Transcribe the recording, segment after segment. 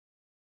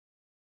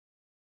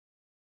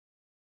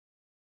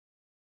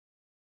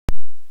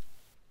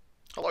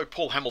Hello,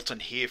 Paul Hamilton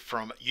here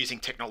from Using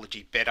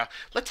Technology Better.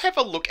 Let's have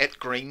a look at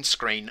green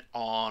screen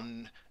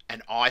on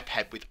an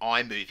iPad with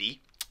iMovie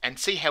and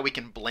see how we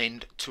can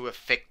blend two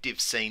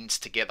effective scenes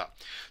together.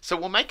 So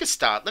we'll make a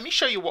start. Let me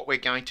show you what we're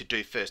going to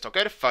do first. I'll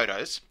go to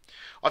Photos.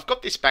 I've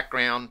got this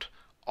background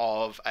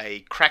of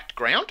a cracked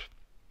ground.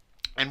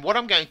 And what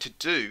I'm going to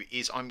do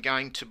is I'm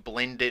going to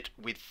blend it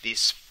with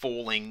this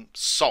falling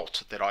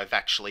salt that I've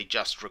actually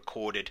just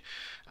recorded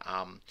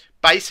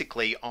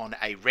basically on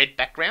a red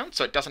background,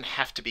 so it doesn't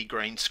have to be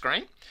green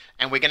screen.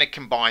 And we're going to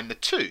combine the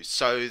two.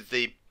 So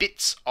the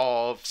bits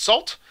of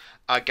salt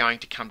are going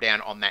to come down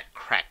on that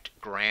cracked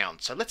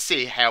ground. So let's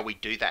see how we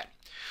do that.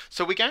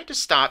 So we're going to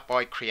start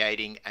by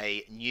creating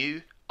a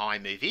new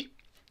iMovie,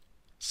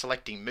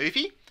 selecting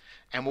Movie,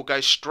 and we'll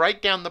go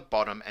straight down the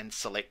bottom and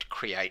select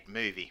Create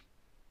Movie.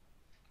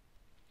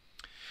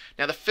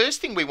 Now the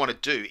first thing we want to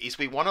do is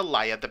we want to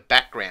layer the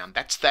background.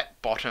 That's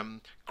that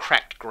bottom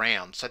cracked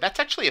ground. So that's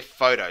actually a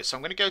photo. So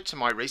I'm going to go to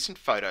my recent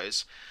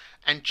photos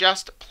and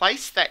just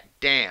place that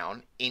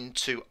down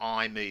into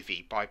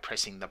iMovie by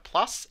pressing the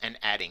plus and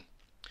adding.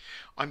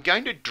 I'm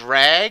going to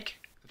drag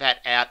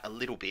that out a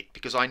little bit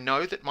because I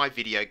know that my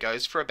video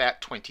goes for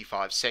about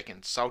 25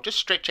 seconds. So I'll just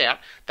stretch out.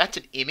 That's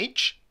an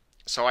image,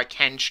 so I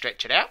can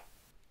stretch it out.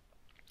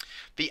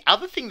 The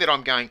other thing that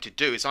I'm going to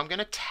do is I'm going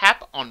to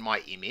tap on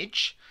my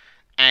image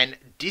and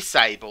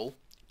disable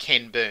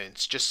Ken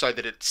Burns just so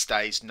that it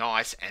stays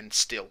nice and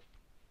still.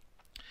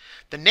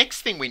 The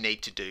next thing we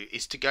need to do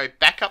is to go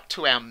back up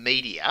to our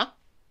media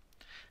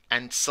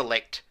and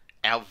select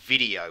our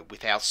video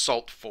with our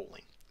salt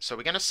falling. So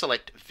we're going to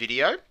select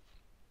video.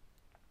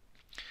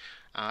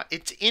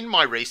 It's in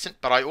my recent,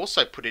 but I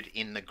also put it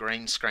in the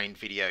green screen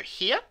video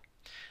here.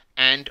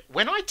 And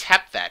when I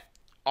tap that,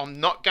 I'm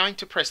not going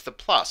to press the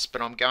plus,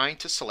 but I'm going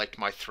to select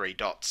my three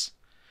dots.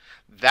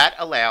 That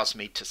allows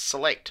me to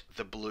select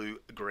the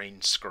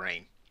blue-green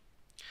screen.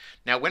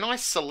 Now when I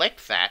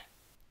select that,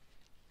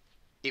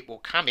 it will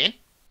come in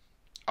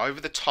over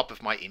the top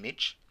of my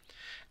image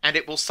and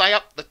it will say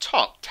up the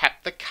top,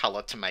 tap the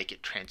color to make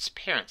it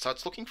transparent. So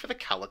it's looking for the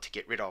color to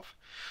get rid of.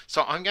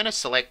 So I'm going to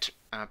select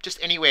just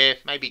anywhere,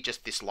 maybe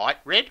just this light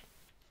red.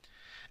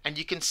 And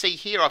you can see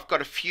here I've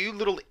got a few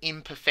little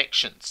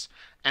imperfections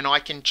and I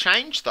can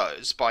change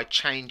those by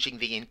changing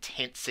the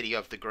intensity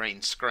of the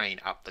green screen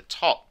up the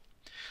top.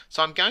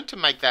 So I'm going to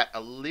make that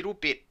a little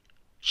bit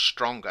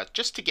stronger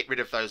just to get rid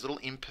of those little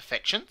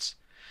imperfections.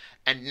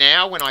 And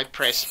now when I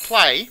press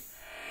play,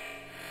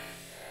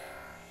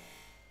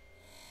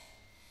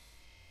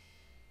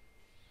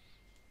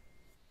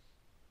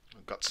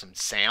 I've got some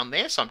sound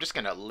there, so I'm just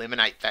going to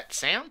eliminate that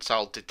sound. So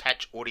I'll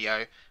detach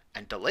audio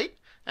and delete,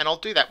 and I'll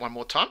do that one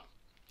more time.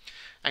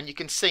 And you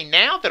can see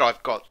now that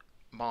I've got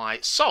my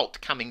salt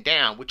coming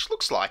down, which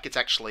looks like it's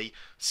actually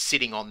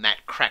sitting on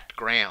that cracked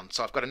ground.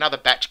 So I've got another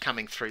batch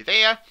coming through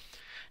there,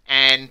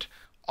 and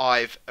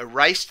I've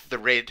erased the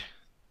red,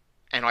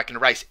 and I can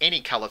erase any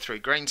color through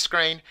green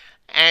screen.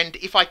 And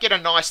if I get a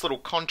nice little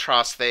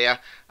contrast there,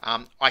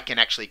 I can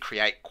actually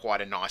create quite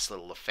a nice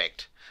little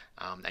effect.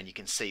 And you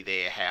can see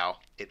there how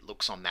it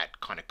looks on that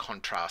kind of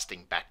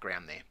contrasting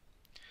background there.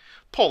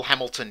 Paul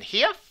Hamilton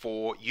here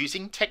for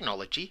Using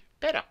Technology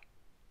Better.